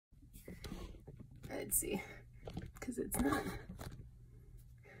side, see, because it's not,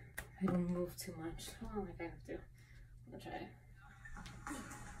 I don't move too much. Oh, I have to. I'm gonna try it.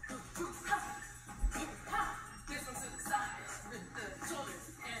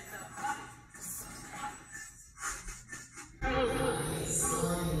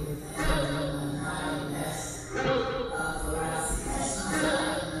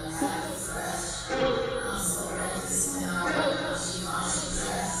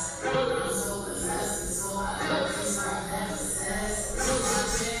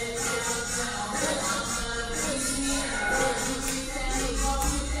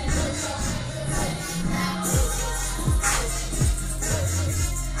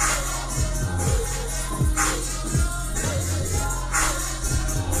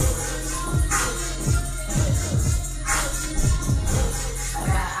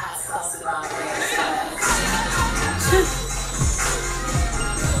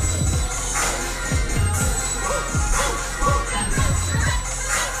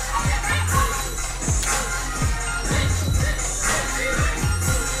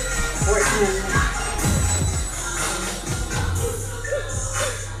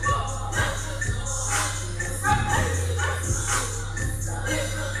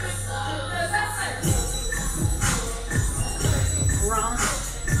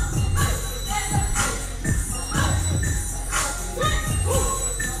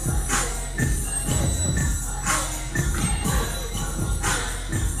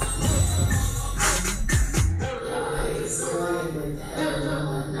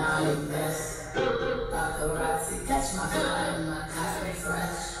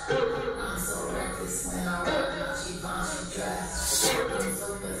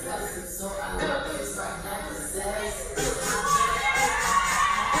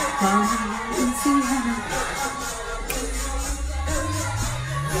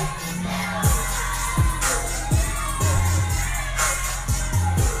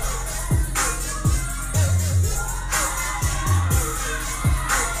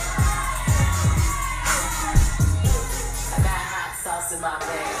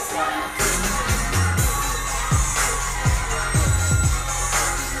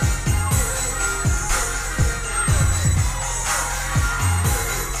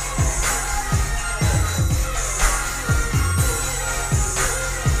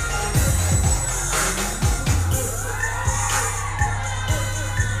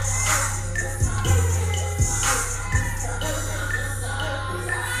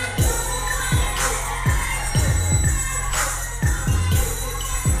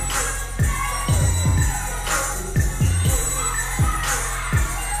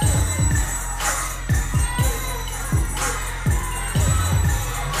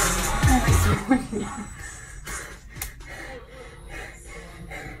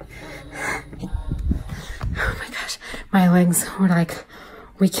 My legs were like,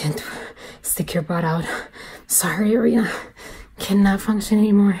 we can't stick your butt out. Sorry, Arena. Cannot function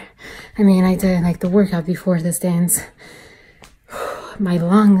anymore. I mean, I did like the workout before this dance. My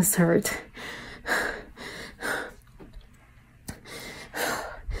lungs hurt.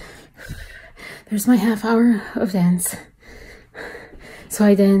 There's my half hour of dance. So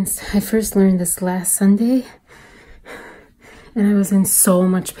I danced. I first learned this last Sunday. And I was in so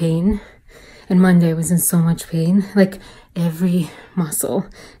much pain. And Monday I was in so much pain, like every muscle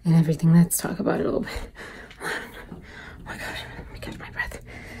and everything. Let's talk about it a little bit. Oh my gosh, let me catch my breath.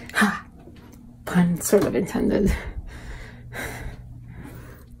 Ha! Pun sort of intended.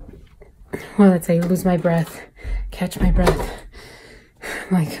 Well, let's say lose my breath, catch my breath.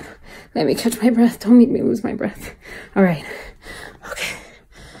 Like, let me catch my breath. Don't make me lose my breath. All right. Okay.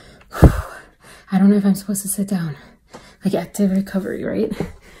 I don't know if I'm supposed to sit down. Like active recovery, right?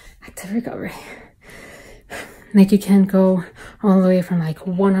 Active recovery. Like you can't go all the way from like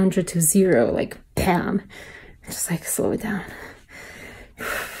 100 to 0, like bam. Just like slow it down.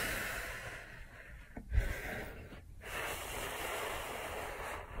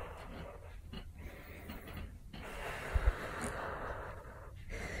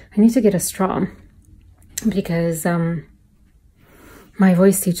 I need to get a straw because my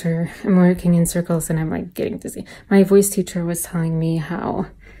voice teacher, I'm working in circles and I'm like getting dizzy. My voice teacher was telling me how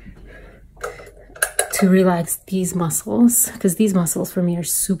to relax these muscles, because these muscles for me are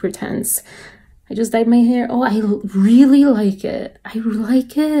super tense. I just dyed my hair. Oh, I really like it. I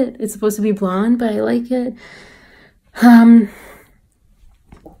like it. It's supposed to be blonde, but I like it. I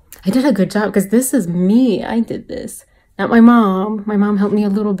did a good job because this is me. I did this. Not my mom. My mom helped me a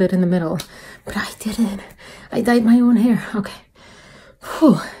little bit in the middle, but I did it. I dyed my own hair. Okay.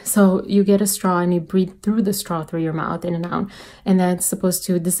 Whew. So you get a straw and you breathe through the straw through your mouth in and out, and that's supposed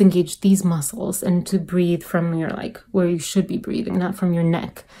to disengage these muscles and to breathe from your, like, where you should be breathing, not from your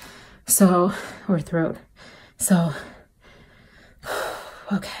neck, so, or throat. So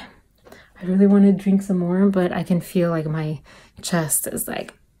okay, I really want to drink some more, but I can feel like my chest is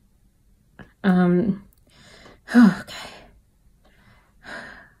like okay.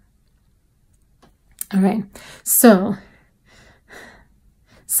 All right, so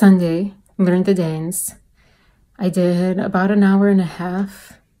Sunday, learned the dance. I did about an hour and a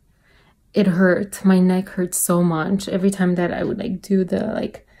half. It hurt. My neck hurt so much every time that I would like do the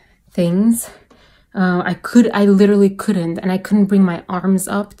like things. I literally couldn't, and I couldn't bring my arms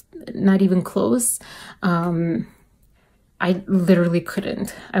up, not even close. I literally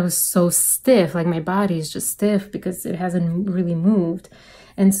couldn't. I was so stiff, like my body is just stiff because it hasn't really moved.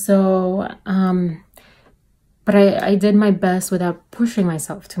 And so, but I did my best without pushing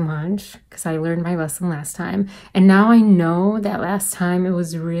myself too much because I learned my lesson last time. And now I know that last time it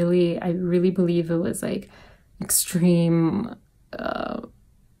was really, I really believe it was like extreme,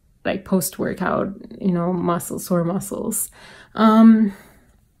 like post-workout, you know, sore muscles.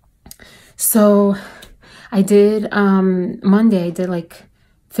 So I did, Monday, I did like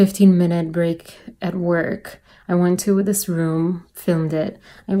 15-minute break at work. I went to this room, filmed it.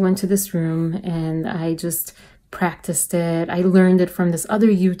 I went to this room and I just practiced it. I learned it from this other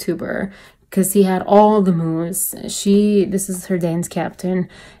YouTuber because he had all the moves. This is her dance captain,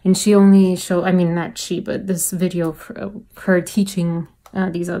 and she only showed, I mean, not she, but this video of her teaching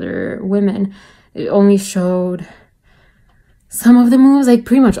these other women, it only showed some of the moves, like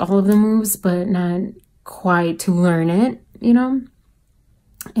pretty much all of the moves, but not quite to learn it, you know?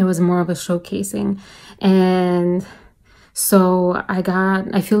 It was more of a showcasing. And so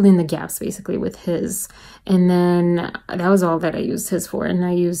I filled in the gaps basically with his, and then that was all that I used his for, and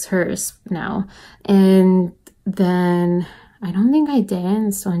I use hers now. And then I don't think I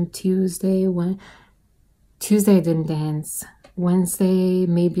danced on Tuesday. Tuesday I didn't dance. Wednesday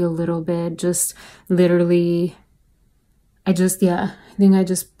maybe a little bit, just literally I think I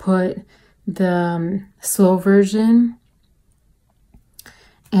just put the slow version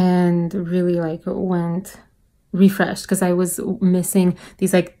and really like went refreshed because I was missing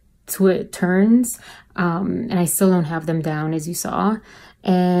these like turns, and I still don't have them down, as you saw.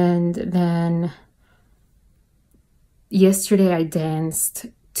 And then yesterday I danced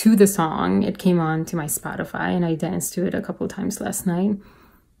to the song. It came on to my Spotify and I danced to it a couple times last night.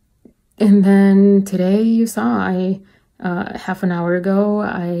 And then today, you saw, half an hour ago,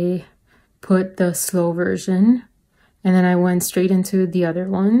 I put the slow version, and then I went straight into the other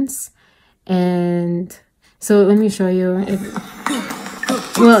ones. And so let me show you.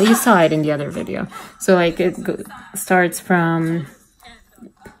 Well, you saw it in the other video. So like it starts from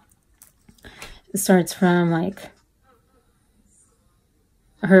like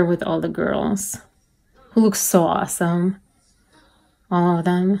her with all the girls who look so awesome, all of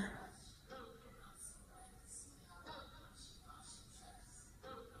them.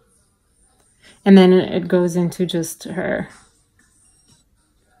 And then it goes into just her.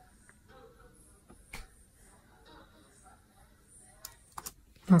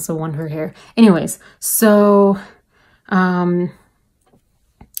 Also won her hair. Anyways, so yeah,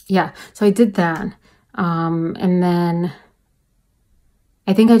 so I did that. And then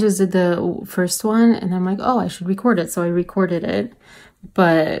I think I just did the first one, and I'm like, oh, I should record it. So I recorded it,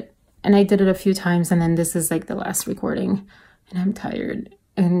 and I did it a few times, and then this is like the last recording, and I'm tired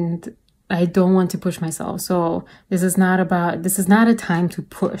and I don't want to push myself. So this is not a time to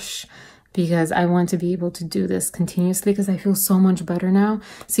push, because I want to be able to do this continuously because I feel so much better now.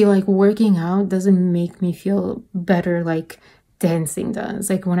 See, like working out doesn't make me feel better like dancing does.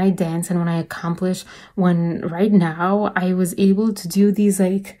 Like when I dance and when I accomplish, right now I was able to do these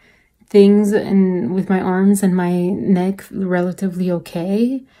like things and with my arms and my neck relatively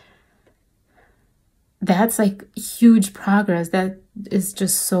okay. That's like huge progress. That is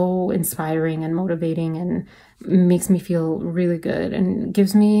just so inspiring and motivating and makes me feel really good and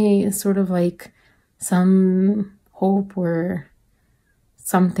gives me sort of like some hope or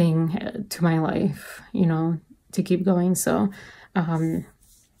something to my life, you know, to keep going. So yeah,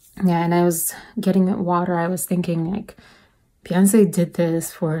 and I was getting water. I was thinking like Beyonce did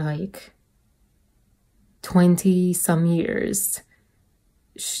this for like 20 some years.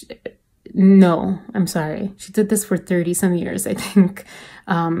 No, I'm sorry. She did this for 30 some years, I think.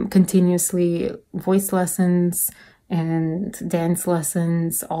 Continuously voice lessons and dance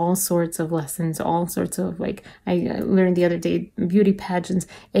lessons, all sorts of lessons, all sorts of, like, I learned the other day, beauty pageants,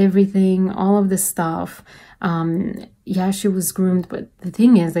 everything, all of this stuff. Yeah, she was groomed, but the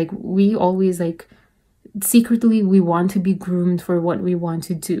thing is, like, we always, like, secretly we want to be groomed for what we want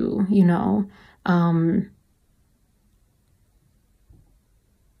to do, you know.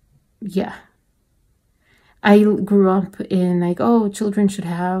 Yeah, I grew up in, like, oh, children should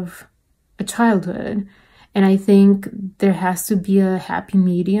have a childhood, and I think there has to be a happy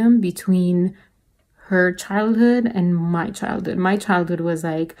medium between her childhood and my childhood. My childhood was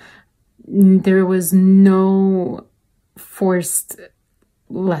like, there was no forced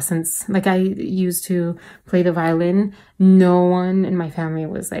lessons. Like, I used to play the violin. No one in my family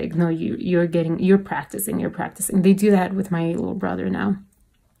was like, no, you're practicing. They do that with my little brother now.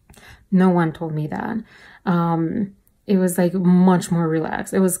 No one told me that. It was like much more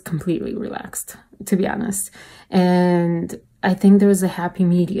relaxed. It was completely relaxed, to be honest. And I think there was a happy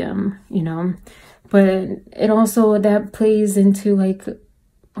medium, you know, but it also, that plays into, like,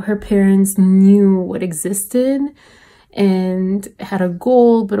 her parents knew what existed and had a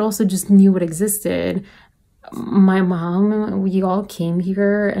goal, but also just knew what existed. My mom, we all came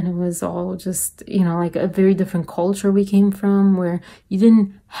here, and it was all just, you know, like a very different culture we came from, where you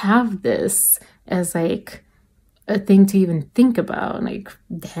didn't have this as like a thing to even think about, like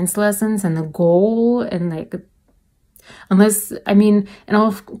dance lessons and the goal, and like, unless, I mean, and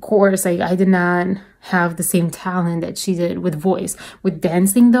of course, like, I did not have the same talent that she did with voice. With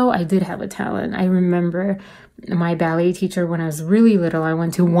dancing, though, I did have a talent. I remember my ballet teacher, when I was really little, I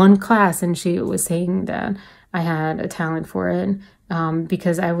went to one class and she was saying that I had a talent for it,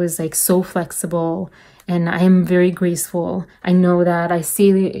 because I was, like, so flexible, and I am very graceful. I know that. I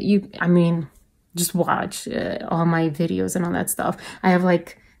see you, I mean, just watch all my videos and all that stuff. I have,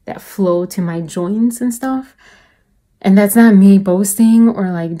 like, that flow to my joints and stuff. And that's not me boasting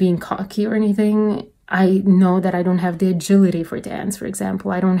or, like, being cocky or anything. I know that I don't have the agility for dance, for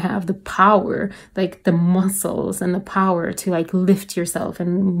example. I don't have the power, like the muscles and the power to, like, lift yourself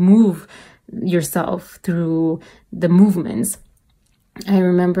and move yourself through the movements. I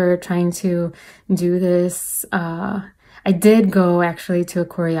remember trying to do this. I did go actually to a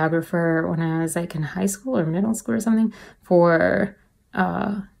choreographer when I was, like, in high school or middle school or something for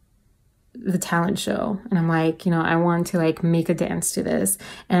the talent show, and I'm like, you know, I want to, like, make a dance to this.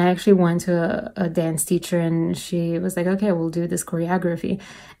 And I actually went to a dance teacher, and she was like, okay, we'll do this choreography.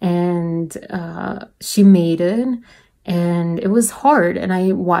 And she made it, and it was hard. And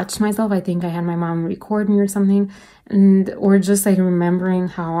I watched myself. I think I had my mom record me or something, or just, like, remembering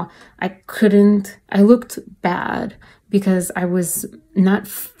how I looked bad because I was not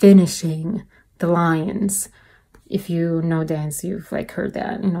finishing the lines. If you know dance, you've, like, heard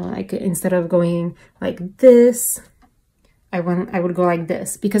that, you know, like, instead of going like this, I would go like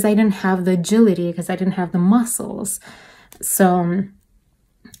this, because I didn't have the agility, because I didn't have the muscles. So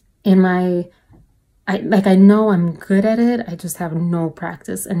I know I'm good at it. I just have no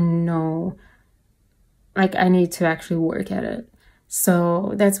practice and no, like, I need to actually work at it.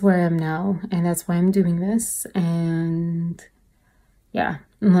 So that's where I am now, and that's why I'm doing this. And yeah,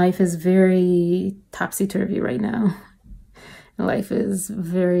 life is very topsy-turvy right now. Life is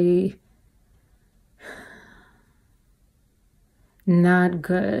very not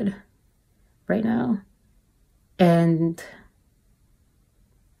good right now. And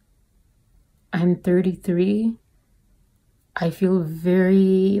I'm 33. I feel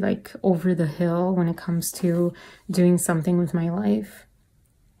very, like, over the hill when it comes to doing something with my life.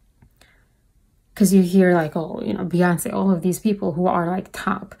 Because you hear, like, oh, you know, Beyonce, all of these people who are, like,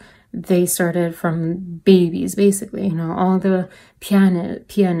 top, they started from babies, basically, you know, all the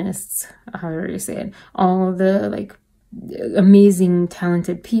pianists, however you say it, all of the, like, amazing,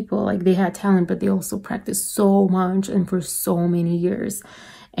 talented people, like, they had talent, but they also practiced so much and for so many years.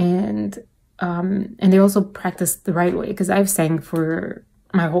 And they also practiced the right way, because I've sang for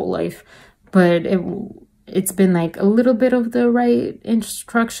my whole life, but it's been, like, a little bit of the right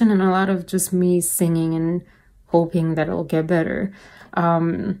instruction and a lot of just me singing and hoping that it'll get better.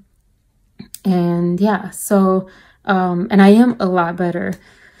 And yeah, so, and I am a lot better,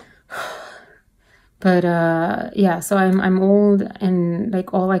 but, yeah, so I'm old, and,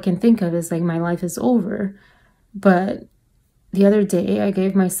 like, all I can think of is, like, my life is over. But the other day I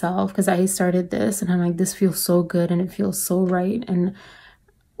gave myself, because I started this, and I'm like, this feels so good and it feels so right, and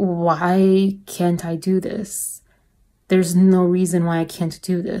why can't I do this? There's no reason why I can't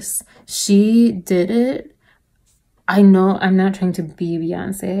do this. She did it. I know I'm not trying to be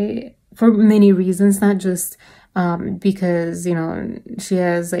Beyonce for many reasons, not just because, you know, she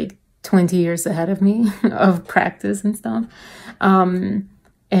has, like, 20 years ahead of me of practice and stuff.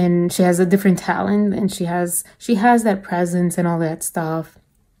 And she has a different talent, and she has that presence and all that stuff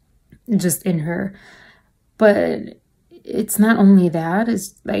just in her. But it's not only that,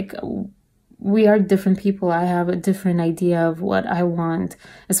 it's like we are different people. I have a different idea of what I want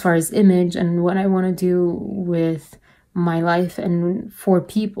as far as image and what I want to do with my life and for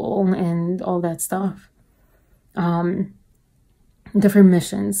people and all that stuff. Different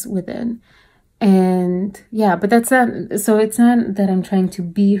missions with it. And yeah, but that's not, so it's not that I'm trying to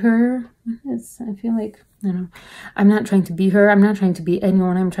be her. I feel like, you know, I'm not trying to be her. I'm not trying to be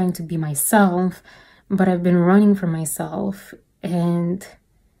anyone. I'm trying to be myself. But I've been running from myself, and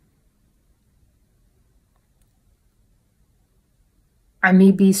I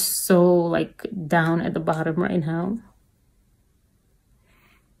may be so like down at the bottom right now.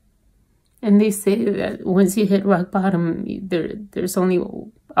 And they say that once you hit rock bottom, there's only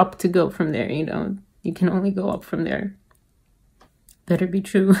up to go from there, you know. You can only go up from there. Better be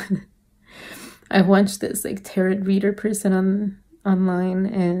true. I watched this like tarot reader person online,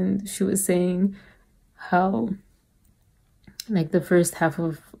 and she was saying how like the first half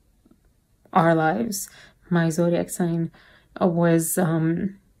of our lives, my zodiac sign, was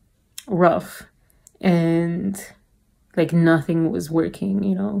rough, and like nothing was working,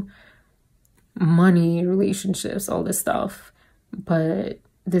 you know, money, relationships, all this stuff. But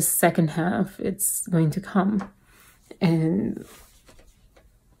this second half, it's going to come, and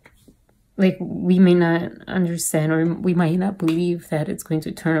like we may not understand, or we might not believe that it's going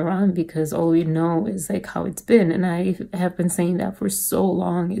to turn around, because all we know is like how it's been. And I have been saying that for so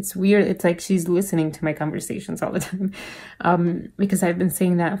long. It's weird. It's like she's listening to my conversations all the time, because I've been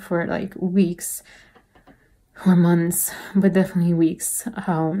saying that for like weeks or months, but definitely weeks.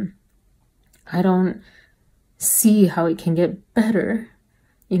 I don't see how it can get better,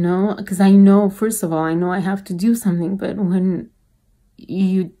 you know, because I know, first of all, I know I have to do something. But when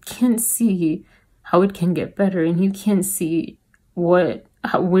you can't see how it can get better, and you can't see where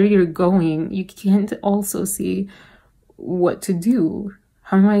you're going, you can't also see what to do.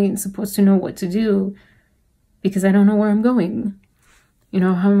 How am I supposed to know what to do? Because I don't know where I'm going. You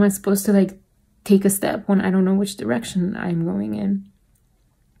know, how am I supposed to like take a step when I don't know which direction I'm going in?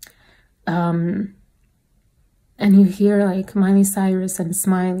 And you hear like Miley Cyrus and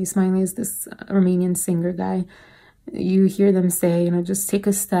Smiley. Smiley is this Romanian singer guy. You hear them say, you know, just take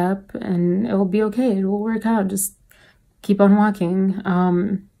a step and it will be okay. It will work out. Just keep on walking.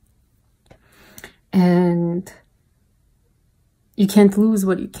 And you can't lose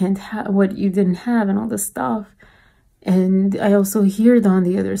what you can't have, what you didn't have, and all this stuff. And I also hear on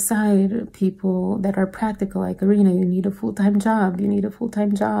the other side, people that are practical, like, Arena, you need a full-time job. You need a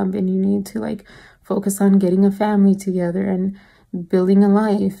full-time job, and you need to like focus on getting a family together and building a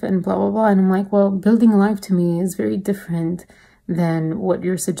life and blah, blah, blah. And I'm like, well, building a life to me is very different than what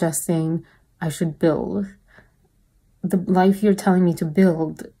you're suggesting I should build. The life you're telling me to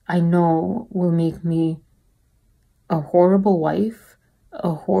build, I know will make me a horrible wife,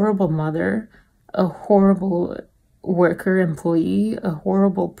 a horrible mother, a horrible worker, employee, a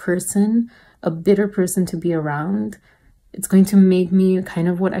horrible person, a bitter person to be around. It's going to make me kind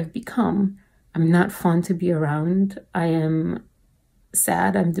of what I've become. I'm not fun to be around. I am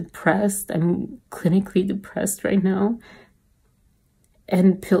sad. I'm depressed. I'm clinically depressed right now.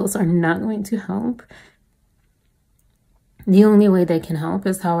 And pills are not going to help. The only way they can help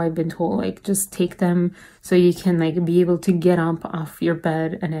is how I've been told, like, just take them so you can like be able to get up off your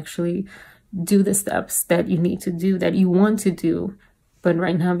bed and actually do the steps that you need to do, that you want to do. But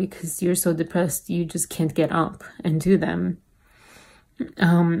right now, because you're so depressed, you just can't get up and do them.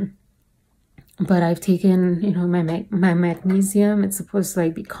 But I've taken, you know, my magnesium. It's supposed to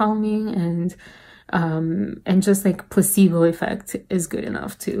like be calming, and just like placebo effect is good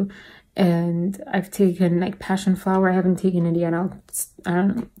enough too. And I've taken like passion flower. I haven't taken it yet. I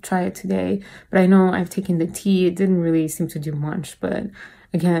don't know, try it today. But I know I've taken the tea. It didn't really seem to do much. But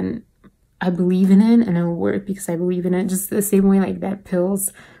again, I believe in it, and it'll work because I believe in it. Just the same way like that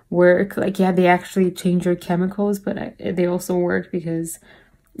pills work. Like, yeah, they actually change your chemicals, but they also work because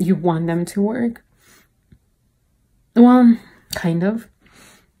you want them to work. Well, kind of.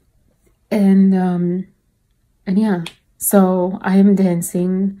 And yeah, so I am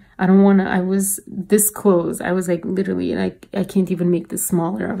dancing. I don't want to, I was this close. I was like literally, like, I can't even make this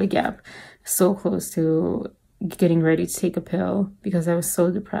smaller of a gap. So close to getting ready to take a pill because I was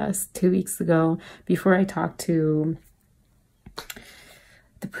so depressed 2 weeks ago before I talked to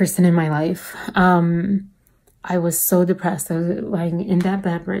the person in my life. I was so depressed. I was lying in that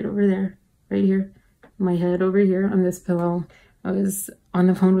bed right over there, right here, my head over here on this pillow. I was on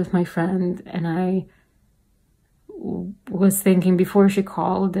the phone with my friend, and I was thinking before she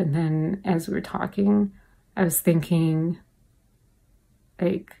called, and then as we were talking, I was thinking,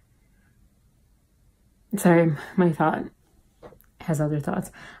 like, sorry, my thought has other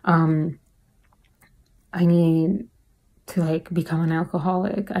thoughts. I need to like become an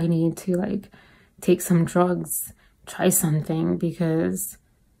alcoholic. I need to like take some drugs, try something, because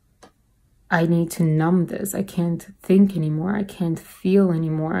I need to numb this. I can't think anymore. I can't feel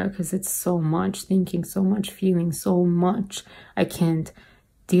anymore, because it's so much thinking, so much feeling, so much. I can't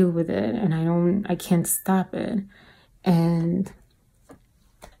deal with it, and I can't stop it. And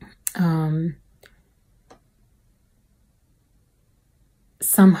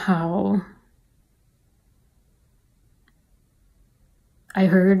somehow I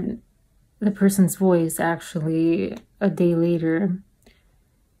heard the person's voice actually a day later,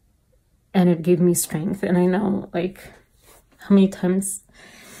 and it gave me strength. And I know, like, how many times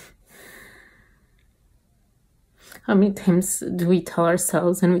do we tell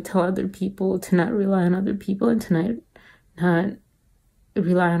ourselves and we tell other people to not rely on other people, and to not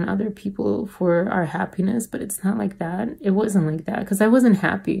rely on other people for our happiness? But it's not like that. It wasn't like that, because I wasn't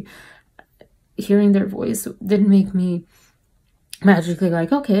happy. Hearing their voice didn't make me magically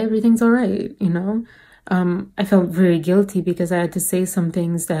like, okay, everything's all right, you know? I felt very guilty because I had to say some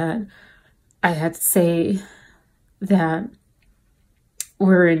things that I had to say that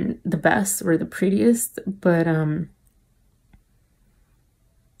weren't the best or the prettiest. But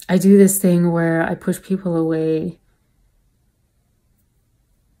I do this thing where I push people away.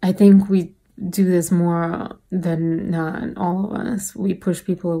 I think we do this more than not, all of us. We push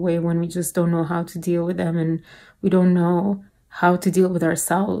people away when we just don't know how to deal with them, and we don't know how to deal with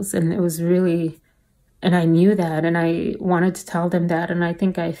ourselves. And it was really, and I knew that, and I wanted to tell them that, and I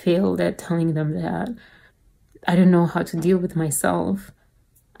think I failed at telling them that. I didn't know how to deal with myself.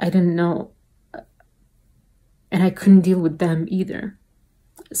 I didn't know, and I couldn't deal with them either.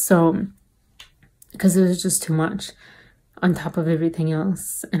 So, because it was just too much on top of everything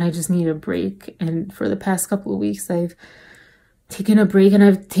else, and I just need a break. And for the past couple of weeks, I've taken a break, and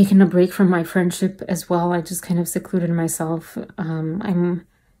I've taken a break from my friendship as well. I just kind of secluded myself. I'm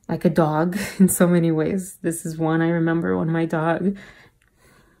like a dog in so many ways. This is one. I remember when my dog,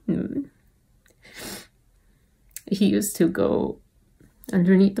 he used to go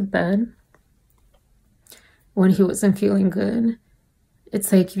underneath the bed when he wasn't feeling good.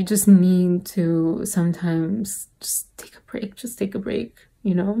 It's like you just need to sometimes just take a break,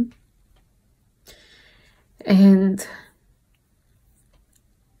 you know? And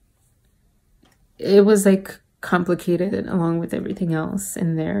it was like complicated along with everything else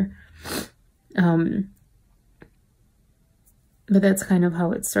in there. But that's kind of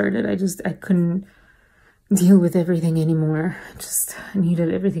how it started. I couldn't deal with everything anymore. I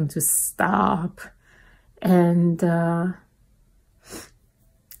needed everything to stop. And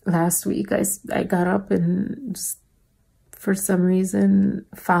last week I got up and just for some reason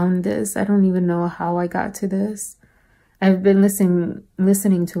found this. I don't even know how I got to this. I've been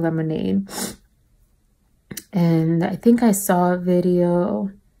listening to Lemonade, and I think I saw a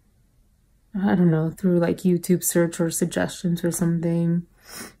video, I don't know, through like YouTube search or suggestions or something,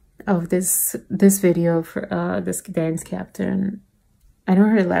 of this video for this dance captain. I know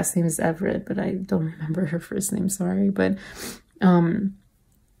her last name is Everett, but I don't remember her first name, sorry. But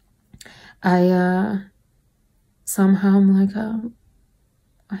I somehow I'm like, oh,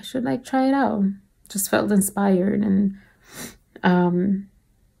 I should like try it out. Just felt inspired, and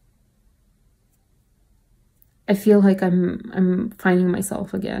I feel like I'm finding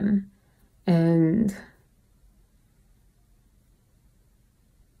myself again. And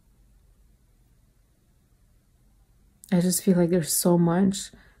I just feel like there's so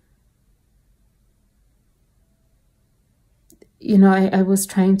much, you know, I was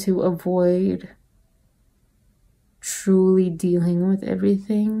trying to avoid truly dealing with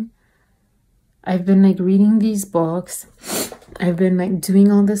everything. I've been like reading these books. I've been like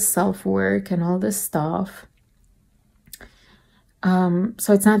doing all this self-work and all this stuff.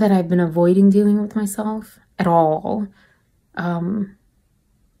 So it's not that I've been avoiding dealing with myself at all.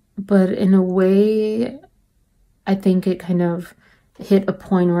 But in a way, I think it kind of hit a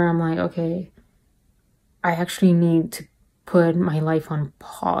point where I'm like, okay, I actually need to put my life on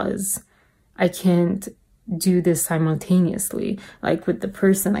pause. I can't do this simultaneously, like with the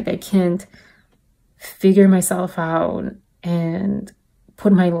person. Like I can't figure myself out and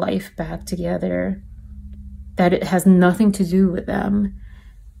put my life back together, that it has nothing to do with them,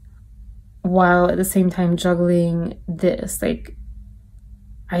 while at the same time juggling this. Like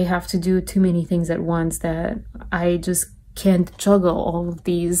I have to do too many things at once that I just can't juggle all of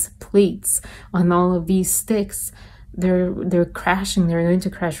these plates on all of these sticks. They're crashing. They're going to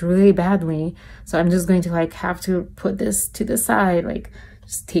crash really badly. So I'm just going to like have to put this to the side, like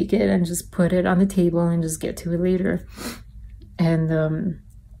just take it and just put it on the table and just get to it later. And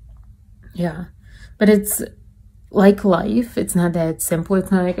yeah, but it's like life. It's not that simple.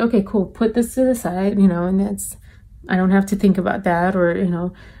 It's not like, okay, cool, put this to the side, you know, and that's, I don't have to think about that, or, you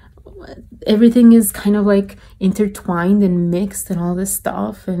know, everything is kind of like intertwined and mixed and all this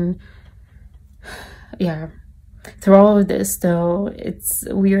stuff. And yeah, through all of this though, it's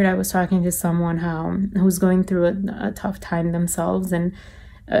weird. I was talking to someone who's going through a tough time themselves, and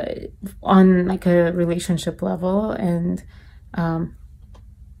on like a relationship level, and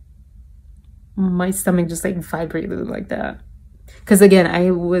my stomach just like vibrated like that, because again,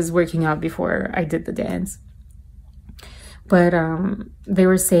 I was working out before I did the dance. But they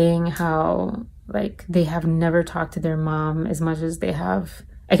were saying how like they have never talked to their mom as much as they have,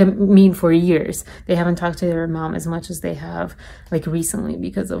 I mean for years, they haven't talked to their mom as much as they have like recently,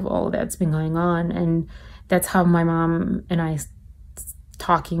 because of all that's been going on. And that's how my mom and I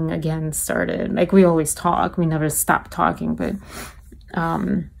talking again started. Like, we always talk, we never stop talking, but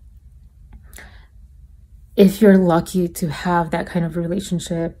if you're lucky to have that kind of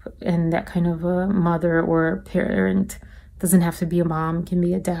relationship and that kind of a mother or parent, doesn't have to be a mom, can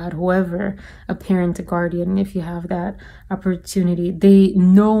be a dad, whoever, a parent, a guardian, if you have that opportunity,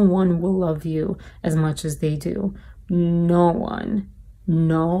 no one will love you as much as they do. No one.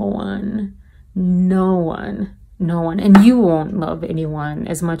 And you won't love anyone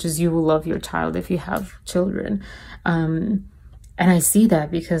as much as you will love your child if you have children. And I see that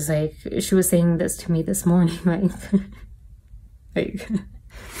because like she was saying this to me this morning, like I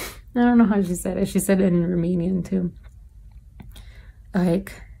don't know how she said it. She said it in Romanian too.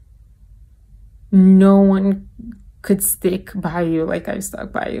 Like, no one could stick by you like I've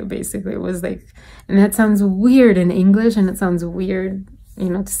stuck by you, basically. It was like, and that sounds weird in English, and it sounds weird, you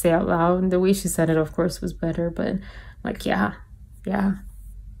know, to say out loud. And the way she said it, of course, was better, but like, yeah,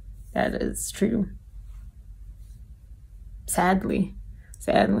 that is true. Sadly,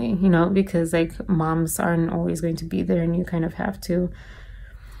 you know, because like moms aren't always going to be there, and you kind of have to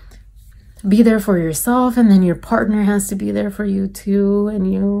be there for yourself, and then your partner has to be there for you too,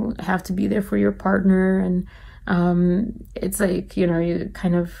 and you have to be there for your partner. And it's like, you know, you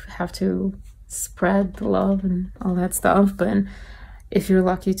kind of have to spread the love and all that stuff. But if you're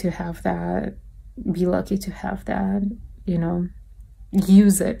lucky to have that, be lucky to have that, you know,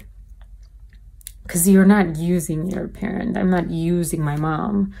 use it, because you're not using your parent. I'm not using my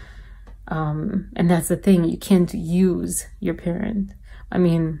mom, and that's the thing, you can't use your parent. I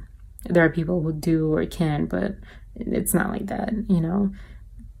mean, there are people who do or can, but it's not like that, you know.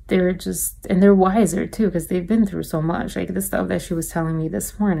 They're just, and they're wiser too, because they've been through so much. Like the stuff that she was telling me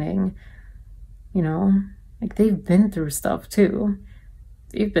this morning, you know, like they've been through stuff too.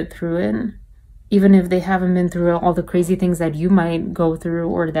 They've been through it. Even if they haven't been through all the crazy things that you might go through,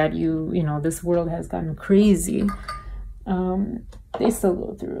 or that you know, this world has gotten crazy, they still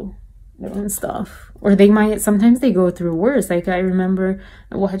go through their own stuff. Or they might, sometimes they go through worse. Like I remember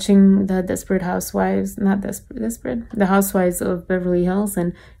watching the Desperate Housewives, not Desperate, the Housewives of Beverly Hills,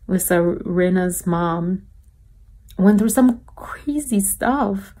 and Lisa Rinna's mom went through some crazy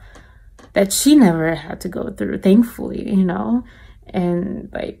stuff that she never had to go through, thankfully, you know. And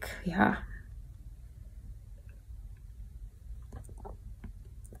like, yeah.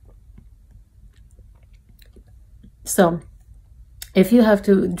 So if you have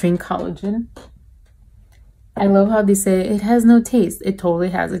to drink collagen, I love how they say it has no taste. It totally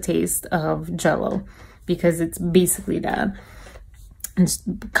has a taste of Jell-O, because it's basically that. It's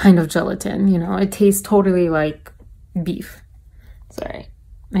kind of gelatin, you know. It tastes totally like beef. Sorry.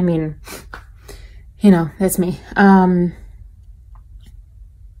 I mean, you know, that's me.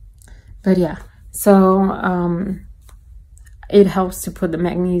 But yeah, so it helps to put the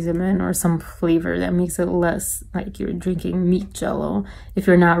magnesium in, or some flavor that makes it less like you're drinking meat Jell-O. If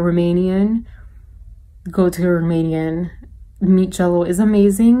you're not Romanian, go to Romanian. Meat Jell-O is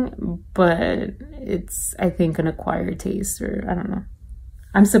amazing, but it's, I think, an acquired taste, or I don't know.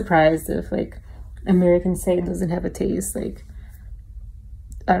 I'm surprised if like Americans say it doesn't have a taste. Like,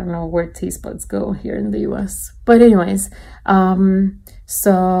 I don't know where taste buds go here in the US. But anyways,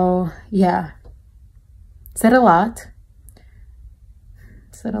 so yeah, said a lot.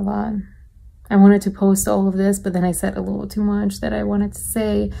 I wanted to post all of this, but then I said a little too much that I wanted to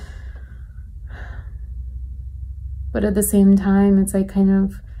say. But at the same time, it's like kind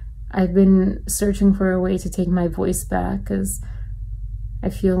of, I've been searching for a way to take my voice back, because I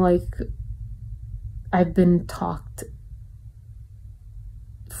feel like I've been talked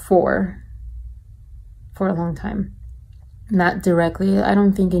for a long time. Not directly. I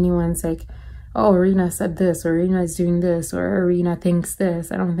don't think anyone's like, oh, Arena said this, or Arena is doing this, or Arena thinks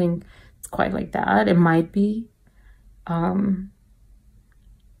this. I don't think it's quite like that. It might be.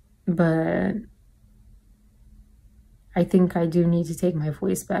 But I think I do need to take my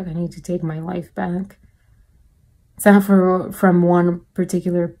voice back. I need to take my life back. It's not from one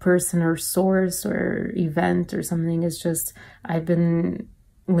particular person or source or event or something. It's just I've been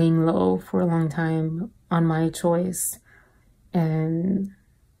laying low for a long time on my choice. And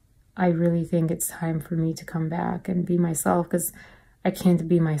I really think it's time for me to come back and be myself, because I can't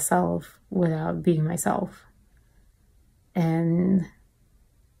be myself without being myself. And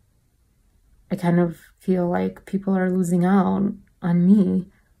I kind of feel like people are losing out on me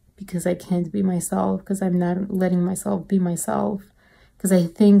because I can't be myself, because I'm not letting myself be myself, because I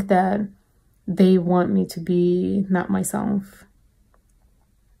think that they want me to be not myself.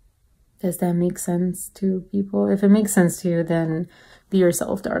 Does that make sense to people? If it makes sense to you, then be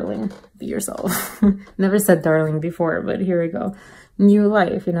yourself, darling. Be yourself. Never said darling before, but here we go. New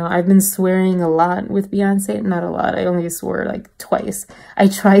life, you know. I've been swearing a lot with Beyonce. Not a lot. I only swore like twice. I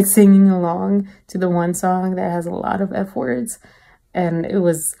tried singing along to the one song that has a lot of F words, and it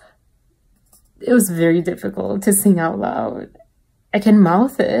was very difficult to sing out loud. I can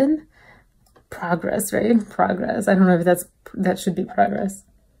mouth it. Progress, right? Progress. I don't know if that should be progress.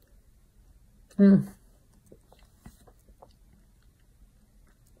 Oh,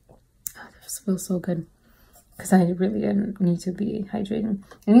 this feels so good, because I really need to be hydrating.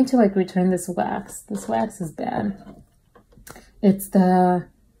 I need to like return this wax. This wax is bad. It's the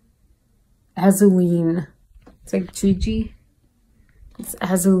Azuline. It's like Gigi. It's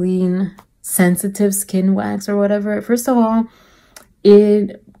Azuline sensitive skin wax or whatever. First of all,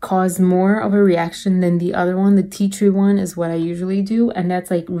 it caused more of a reaction than the other one. The tea tree one is what I usually do, and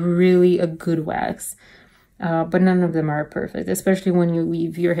that's like really a good wax. But none of them are perfect, especially when you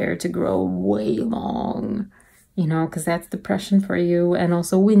leave your hair to grow way long, you know, because that's depression for you, and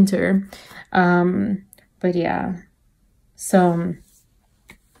also winter. But yeah, so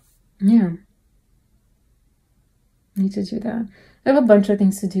yeah, need to do that. I have a bunch of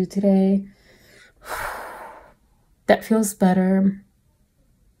things to do today. That feels better.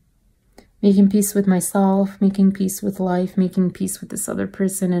 Making peace with myself, making peace with life, making peace with this other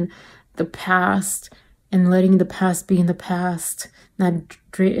person and the past, and letting the past be in the past, not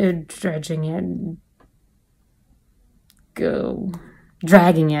dredging it,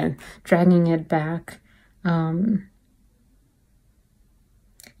 dragging it back. You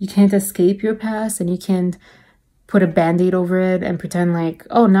can't escape your past, and you can't put a band-aid over it and pretend like,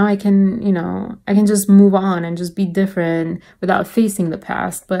 oh, now I can, you know, I can just move on and just be different without facing the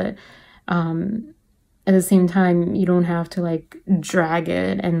past. But at the same time, you don't have to like drag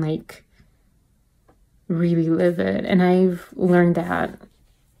it and like really live it. And I've learned that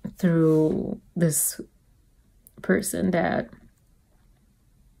through this person, that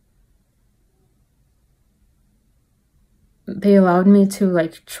they allowed me to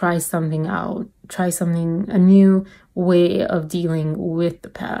like try something out, a new way of dealing with the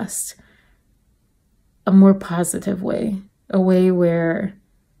past, a more positive way, a way where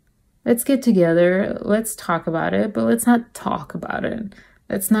let's get together, let's talk about it, but let's not talk about it.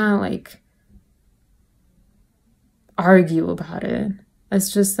 Let's not like argue about it.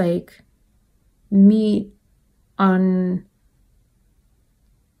 Let's just like meet on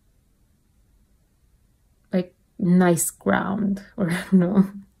like nice ground, or I don't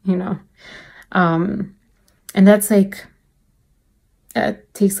know, you know. And that's like,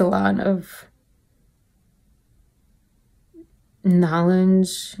 it takes a lot of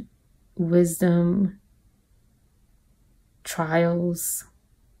knowledge, wisdom, trials,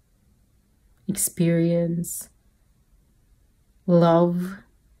 experience, love,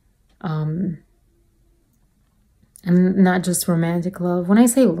 and not just romantic love. When I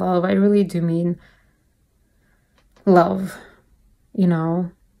say love, I really do mean love. You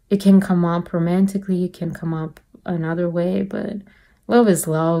know, it can come up romantically, it can come up another way, but love is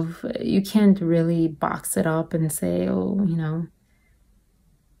love. You can't really box it up and say, oh, you know,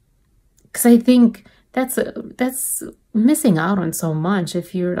 because I think that's missing out on so much.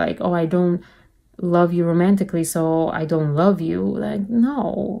 If you're like, oh, I don't love you romantically, so I don't love you. Like,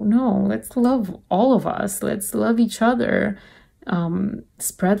 no, let's love all of us. Let's love each other.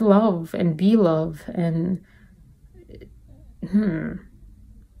 Spread love and be love. And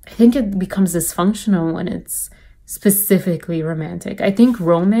I think it becomes dysfunctional when it's specifically romantic. I think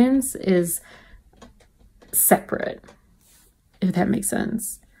romance is separate, if that makes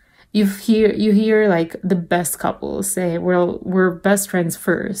sense. you hear like the best couples say, well, we're best friends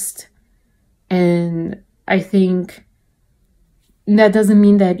first. And I think that doesn't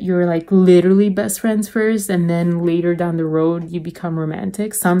mean that you're like literally best friends first and then later down the road you become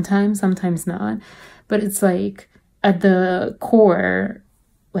romantic. Sometimes not. But it's like at the core,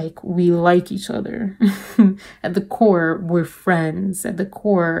 like we like each other. At the core, we're friends. At the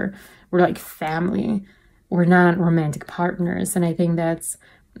core, we're like family. We're not romantic partners. And I think that's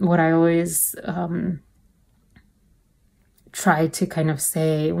what I always try to kind of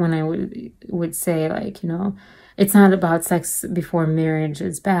say when I would say, like, you know, it's not about sex before marriage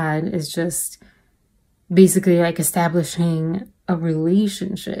is bad. It's just basically like establishing a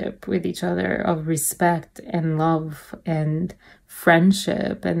relationship with each other of respect and love and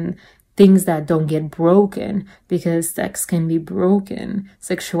friendship and things that don't get broken, because sex can be broken.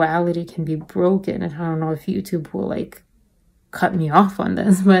 Sexuality can be broken. And I don't know if YouTube will like cut me off on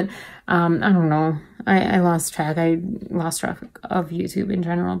this, but I don't know. I lost track. I lost track of YouTube in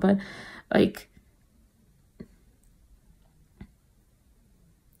general, but like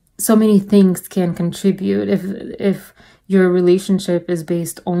so many things can contribute. If your relationship is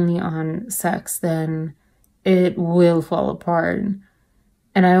based only on sex, then it will fall apart.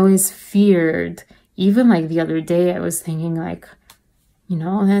 And I always feared, even like the other day, I was thinking like, you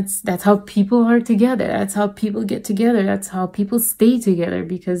know, that's how people are together. That's how people get together. That's how people stay together,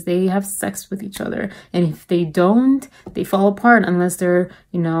 because they have sex with each other. And if they don't, they fall apart unless they're,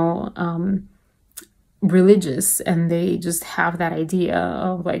 you know, religious and they just have that idea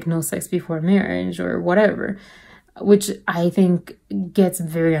of like no sex before marriage or whatever, which I think gets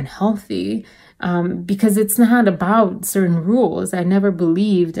very unhealthy, because it's not about certain rules. I never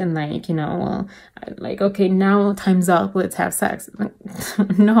believed in like, you know, well, like, okay, now time's up, let's have sex.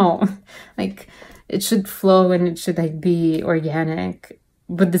 Like, no, like it should flow and it should like be organic.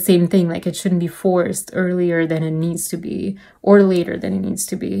 But the same thing, like it shouldn't be forced earlier than it needs to be or later than it needs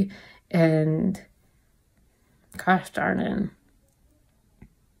to be. And gosh darn it,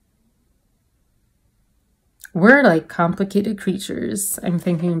 we're like complicated creatures. I'm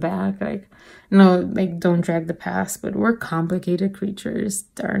thinking back, like, no, like don't drag the past, but we're complicated creatures.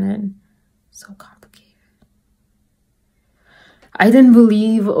 Darn it, so complicated. I didn't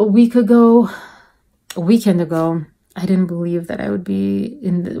believe a weekend ago, I didn't believe that I would be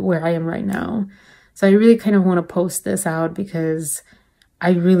where I am right now. So I really kind of want to post this out, because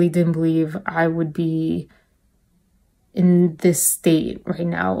I really didn't believe I would be in this state right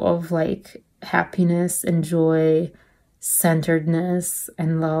now of like happiness and joy, centeredness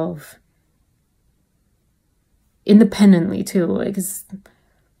and love, independently too. Like,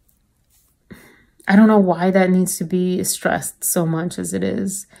 I don't know why that needs to be stressed so much as it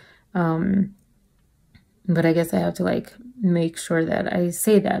is, but I guess I have to like make sure that I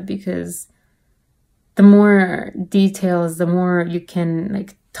say that, because the more details, the more you can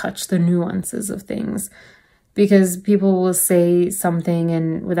like touch the nuances of things. Because people will say something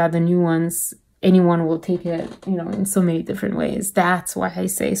and without the nuance, anyone will take it, you know, in so many different ways. That's why I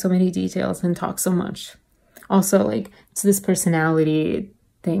say so many details and talk so much. Also, like, it's this personality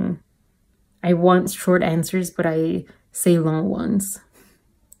thing. I want short answers, but I say long ones.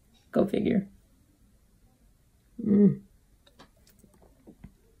 Go figure.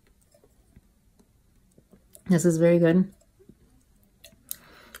 This is very good.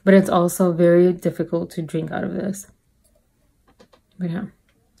 But it's also very difficult to drink out of this. But yeah,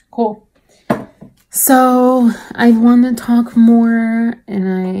 cool. So I want to talk more,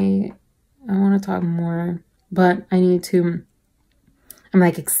 and I want to talk more, but I need to, I'm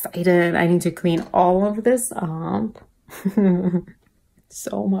like excited. I need to clean all of this up.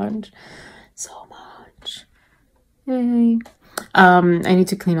 So much. Yay. I need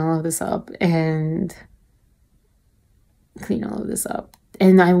to clean all of this up and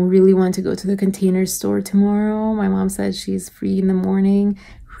And I really want to go to the Container Store tomorrow. My mom said she's free in the morning.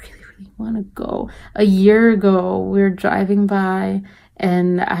 Really want to go. A year ago, we were driving by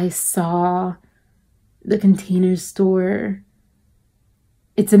and I saw the Container Store.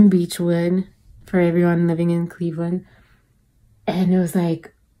 It's in Beechwood for everyone living in Cleveland. And it was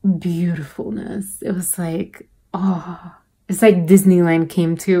like beautifulness. It was like, oh, it's like Disneyland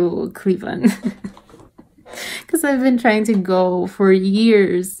came to Cleveland. Because I've been trying to go for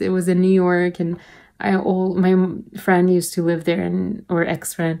years. It was in New York, and my friend used to live there, or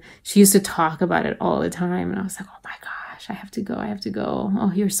ex-friend. She used to talk about it all the time, and I was like, oh my gosh, I have to go.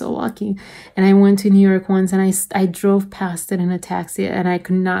 Oh, you're so lucky. And I went to New York once, and I drove past it in a taxi, and I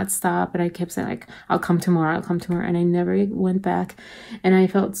could not stop, and I kept saying like, I'll come tomorrow, and I never went back, and I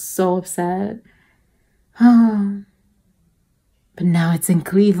felt so upset. But but now it's in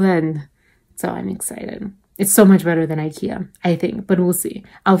Cleveland. So I'm excited. It's so much better than IKEA, I think, but we'll see.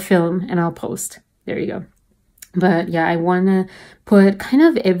 I'll film and I'll post. There you go. But yeah, I want to put kind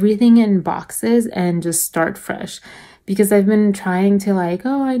of everything in boxes and just start fresh, because I've been trying to like,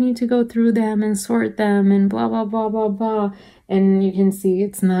 oh, I need to go through them and sort them and blah, blah, blah, blah, blah. And you can see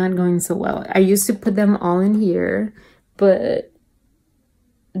it's not going so well. I used to put them all in here, but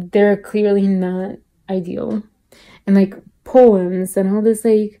they're clearly not ideal. And like poems and all this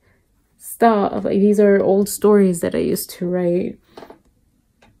like stuff, like these are old stories that I used to write.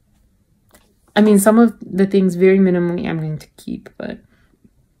 I mean, some of the things very minimally I'm going to keep, but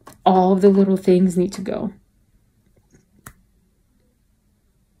all of the little things need to go.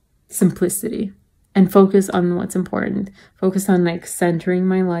 Simplicity. And focus on what's important. Focus on like centering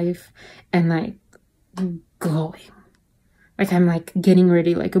my life and like glowing. Like I'm like getting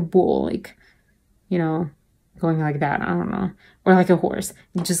ready like a bull, like, you know, going like that. I don't know. Or like a horse.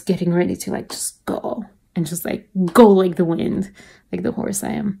 Just getting ready to like just go. And just like go like the wind. Like the horse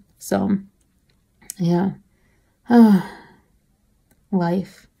I am. So, yeah.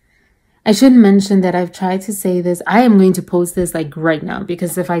 Life. I should mention that I've tried to say this. I am going to post this like right now,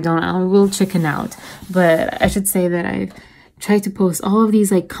 because if I don't, I will chicken out. But I should say that I've tried to post all of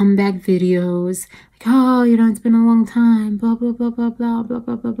these like comeback videos. Like, oh, you know, it's been a long time. Blah, blah, blah, blah, blah, blah,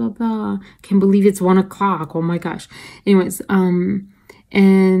 blah, blah, blah, blah. Can't believe it's 1 o'clock. Oh my gosh. Anyways,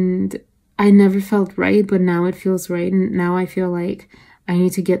 and I never felt right, but now it feels right. And now I feel like I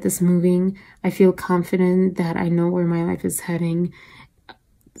need to get this moving. I feel confident that I know where my life is heading.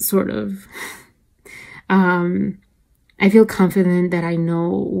 Sort of. I feel confident that I know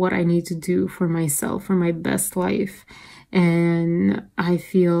what I need to do for myself, for my best life. And I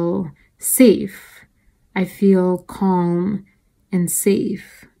feel safe. I feel calm and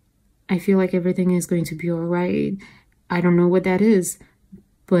safe. I feel like everything is going to be all right. I don't know what that is,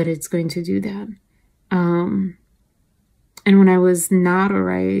 but it's going to do that. And when I was not all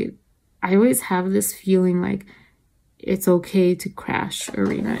right, I always have this feeling like, it's okay to crash,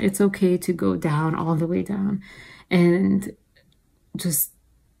 Arena. It's okay to go down, all the way down. And just,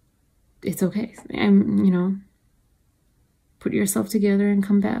 it's okay. You know, put yourself together and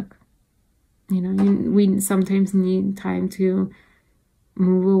come back. You know, we sometimes need time to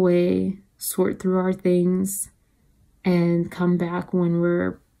move away, sort through our things, and come back when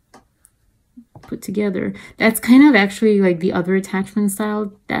we're put together. That's kind of actually like the other attachment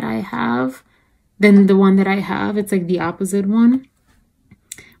style that I have. Then the one that I have, it's like the opposite one,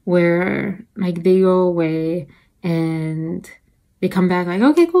 where like they go away and they come back like,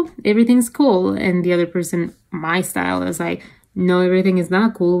 okay, cool, everything's cool. And the other person, my style is like, no, everything is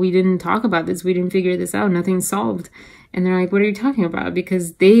not cool. We didn't talk about this. We didn't figure this out. Nothing's solved. And they're like, what are you talking about?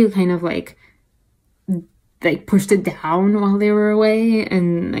 Because they kind of like pushed it down while they were away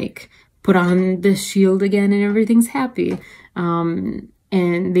and like put on the shield again and everything's happy.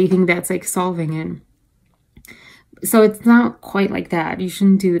 And they think that's like solving it. So it's not quite like that. You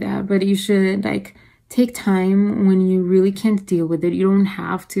shouldn't do that, but you should like take time when you really can't deal with it. You don't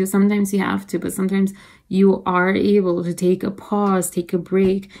have to. Sometimes you have to, but sometimes you are able to take a pause, take a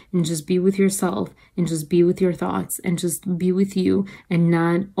break, and just be with yourself and just be with your thoughts and just be with you and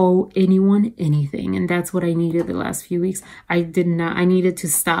not owe anyone anything. And that's what I needed the last few weeks. I needed to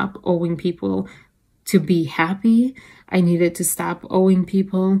stop owing people to be happy. I needed to stop owing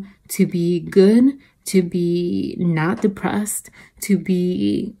people to be good, to be not depressed, to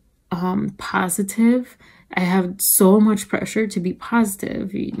be positive. I have so much pressure to be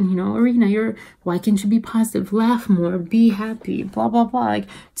positive. You know, Arena, why can't you be positive? Laugh more, be happy, blah, blah, blah. Like,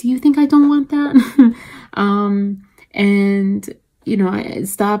 do you think I don't want that? And, you know, I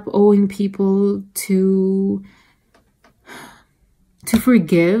stop owing people to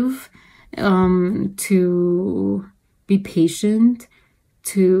forgive, to be patient,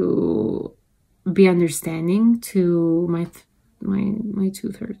 to be understanding. To my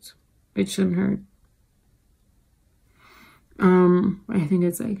tooth hurts. It shouldn't hurt. I think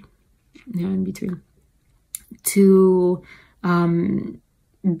it's like, yeah, in between. To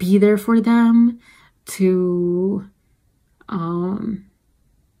be there for them, to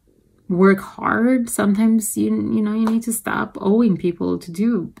work hard. Sometimes you know you need to stop owing people to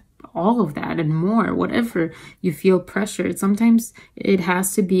do all of that and more. Whatever you feel pressured, sometimes it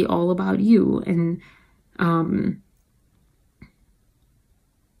has to be all about you. And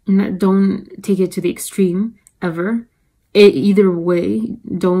don't take it to the extreme ever. Either way,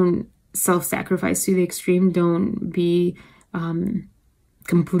 don't self-sacrifice to the extreme. Don't be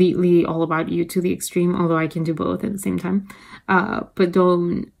completely all about you to the extreme, although I can do both at the same time. But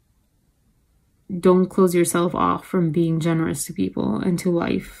don't don't close yourself off from being generous to people and to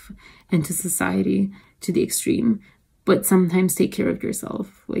life and to society to the extreme. But sometimes take care of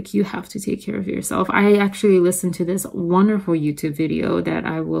yourself. Like, you have to take care of yourself. I actually listened to this wonderful YouTube video that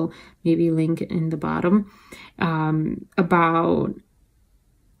I will maybe link in the bottom, about,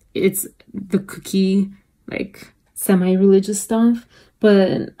 it's the cookie, like, semi-religious stuff.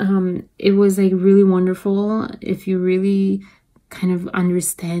 But it was like really wonderful if you really kind of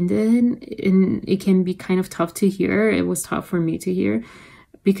understand it. And it can be kind of tough to hear. It was tough for me to hear,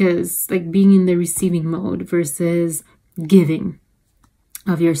 because like being in the receiving mode versus giving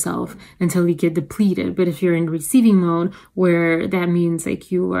of yourself until you get depleted. But if you're in receiving mode, where that means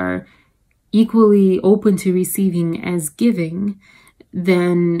like you are equally open to receiving as giving,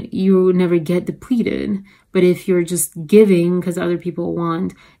 then you never get depleted. But if you're just giving because other people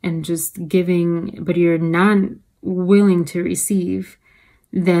want, and just giving, but you're not willing to receive,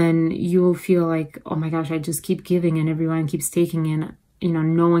 then you will feel like, oh my gosh, I just keep giving and everyone keeps taking, and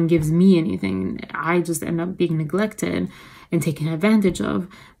no one gives me anything. I just end up being neglected and taken advantage of.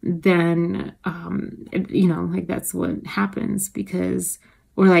 Then, like that's what happens, because,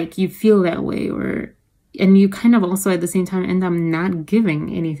 or like you feel that way, and you kind of also at the same time end up not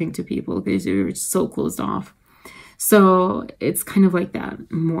giving anything to people because you're so closed off. So it's kind of like that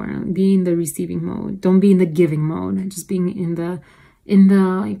more. Be in the receiving mode. Don't be in the giving mode. Just being in the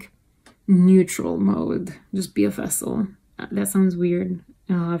like neutral mode. Just be a vessel. That sounds weird.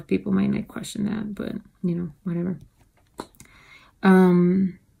 A lot of people might not question that, but whatever.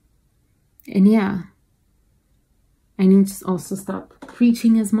 And yeah, I need to also stop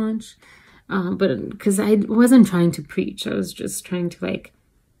preaching as much. But because I wasn't trying to preach, I was just trying to like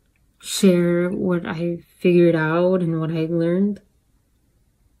share what I figured out and what I learned.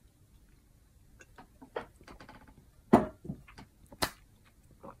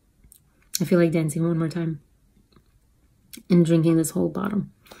 I feel like dancing one more time and drinking this whole bottle.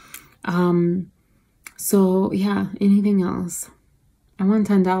 So yeah, anything else? I won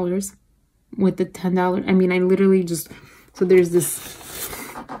 $10 with the $10. I mean, I literally just, so there's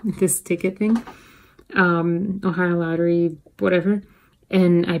this ticket thing, Ohio lottery, whatever,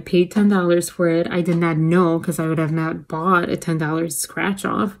 and I paid $10 for it. I did not know, because I would have not bought a $10 scratch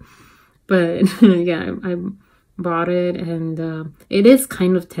off, but yeah, I bought it, and it is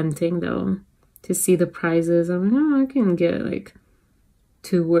kind of tempting though to see the prizes. I'm like, oh, I can get like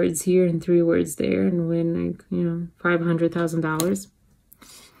 2 words here and 3 words there and win like $500,000.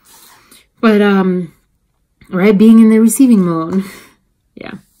 But right, being in the receiving mode.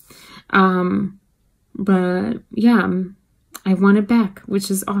 Yeah. But yeah, I want it back, which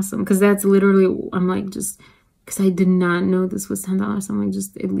is awesome, because that's literally, I'm like, just because I did not know this was $10. I'm like,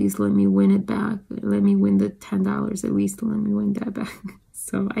 just at least let me win it back. Let me win the $10. At least let me win that back.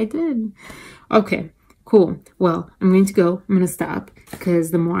 So I did. Okay, cool. Well, I'm going to go. I'm going to stop,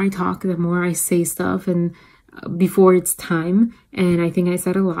 because the more I talk, the more I say stuff, and before it's time, and I think I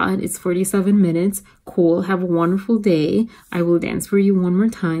said a lot. It's 47 minutes. Cool. Have a wonderful day. I will dance for you one more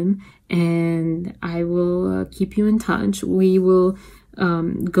time, and I will keep you in touch. We will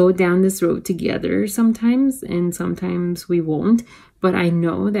go down this road together sometimes, and sometimes we won't. But I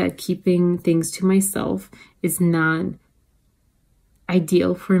know that keeping things to myself is not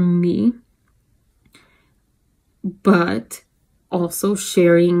ideal for me, but also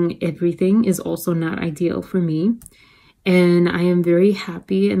sharing everything is also not ideal for me. And I am very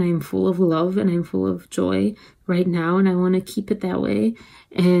happy, and I'm full of love, and I'm full of joy right now, and I want to keep it that way.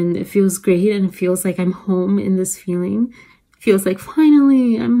 And it feels great, and it feels like I'm home in this feeling. It feels like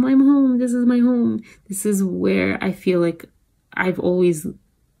finally I'm home. This is my home. This is where I feel like I've always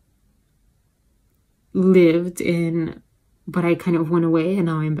lived in, but I kind of went away, and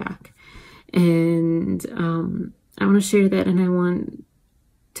now I'm back. And I want to share that, and I want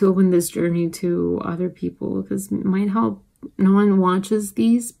to open this journey to other people, because it might help. No one watches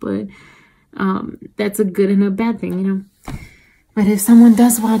these, but that's a good and a bad thing, But if someone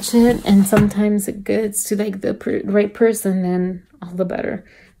does watch it, and sometimes it gets to like the right person, then all the better.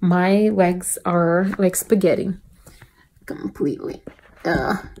 My legs are like spaghetti, completely.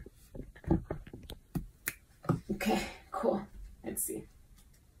 Okay, cool. Let's see.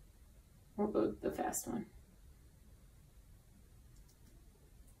 We'll go with the fast one.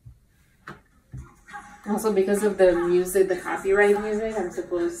 Also, because of the music, the copyright music, I'm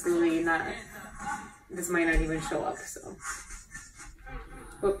supposedly not, this might not even show up, so.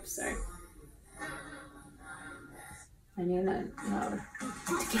 Oops, sorry. I need that louder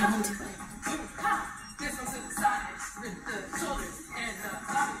to get into it.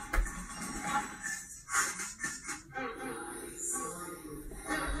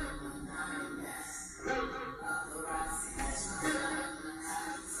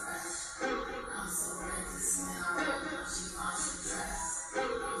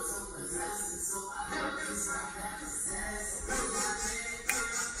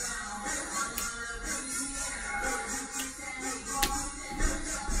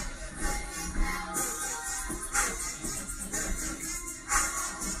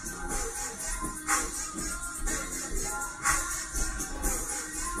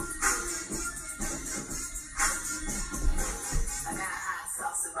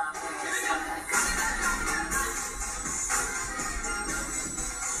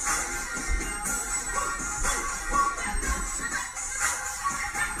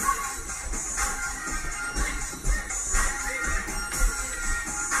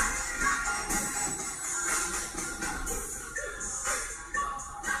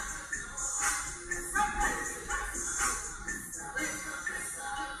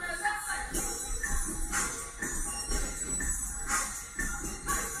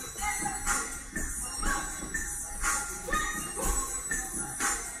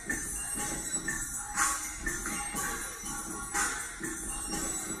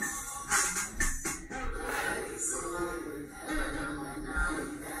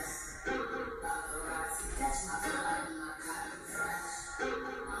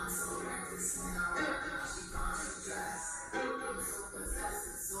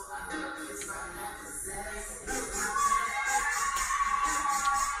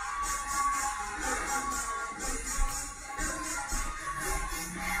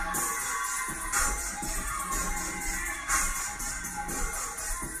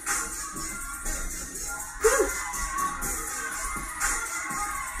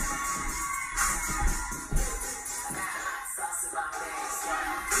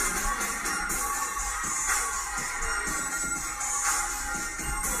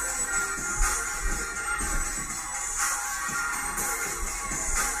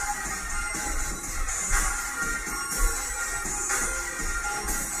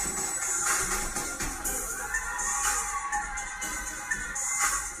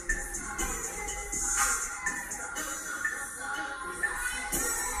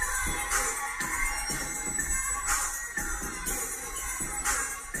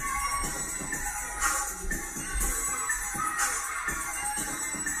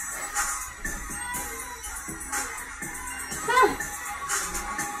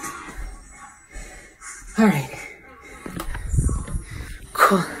 All right.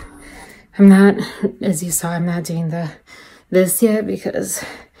 Cool. I'm not, as you saw, I'm not doing this yet because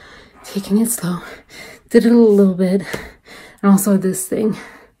taking it slow. Did it a little bit. And also this thing.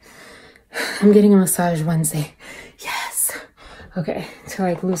 I'm getting a massage Wednesday. Yes. Okay, to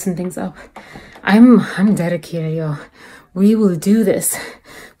like loosen things up. I'm dedicated, yo. We will do this.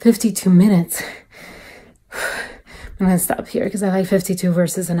 52 minutes. I'm gonna stop here because I like 52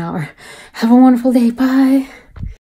 versus an hour. Have a wonderful day. Bye.